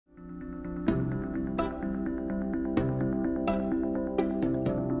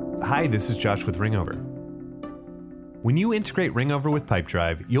Hi, this is Josh with Ringover. When you integrate Ringover with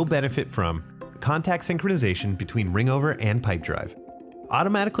Pipedrive, you'll benefit from contact synchronization between Ringover and Pipedrive,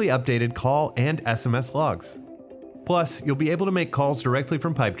 automatically updated call and SMS logs. Plus, you'll be able to make calls directly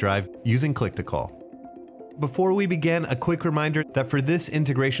from Pipedrive using click-to-call. Before we begin, a quick reminder that for this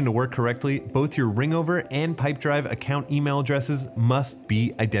integration to work correctly, both your Ringover and Pipedrive account email addresses must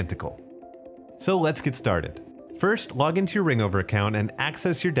be identical. So let's get started. First, log into your Ringover account and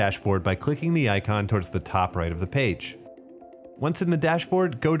access your dashboard by clicking the icon towards the top right of the page. Once in the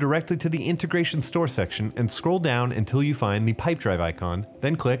dashboard, go directly to the Integration Store section and scroll down until you find the Pipedrive icon,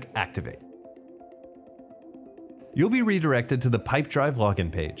 then click Activate. You'll be redirected to the Pipedrive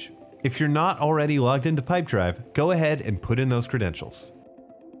login page. If you're not already logged into Pipedrive, go ahead and put in those credentials.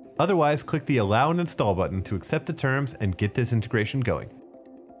 Otherwise, click the Allow and Install button to accept the terms and get this integration going.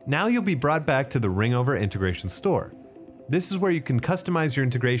 Now you'll be brought back to the Ringover Integration Store. This is where you can customize your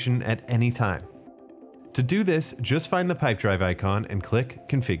integration at any time. To do this, just find the Pipedrive icon and click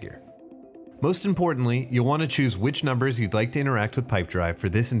Configure. Most importantly, you'll want to choose which numbers you'd like to interact with Pipedrive for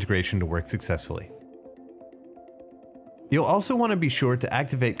this integration to work successfully. You'll also want to be sure to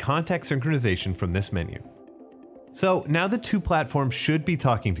activate contact synchronization from this menu. So now the two platforms should be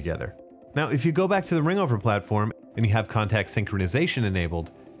talking together. Now, if you go back to the Ringover platform and you have contact synchronization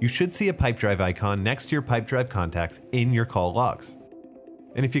enabled, you should see a Pipedrive icon next to your Pipedrive contacts in your call logs.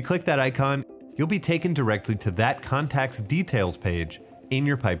 And if you click that icon, you'll be taken directly to that contact's details page in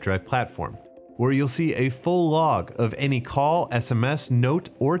your Pipedrive platform, where you'll see a full log of any call, SMS,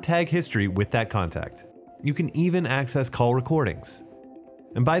 note, or tag history with that contact. You can even access call recordings.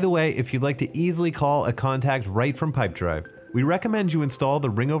 And by the way, if you'd like to easily call a contact right from Pipedrive, we recommend you install the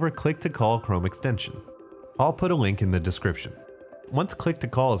Ringover Click-to-Call Chrome extension. I'll put a link in the description. Once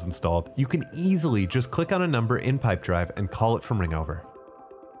Click-to-Call is installed, you can easily just click on a number in Pipedrive and call it from Ringover.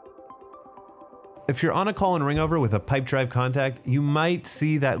 If you're on a call in Ringover with a Pipedrive contact, you might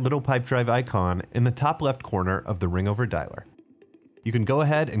see that little Pipedrive icon in the top left corner of the Ringover dialer. You can go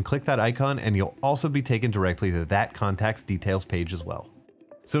ahead and click that icon and you'll also be taken directly to that contact's details page as well.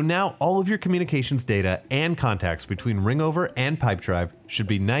 So now all of your communications data and contacts between Ringover and Pipedrive should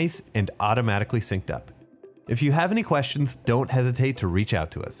be nice and automatically synced up. If you have any questions, don't hesitate to reach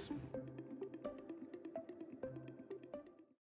out to us.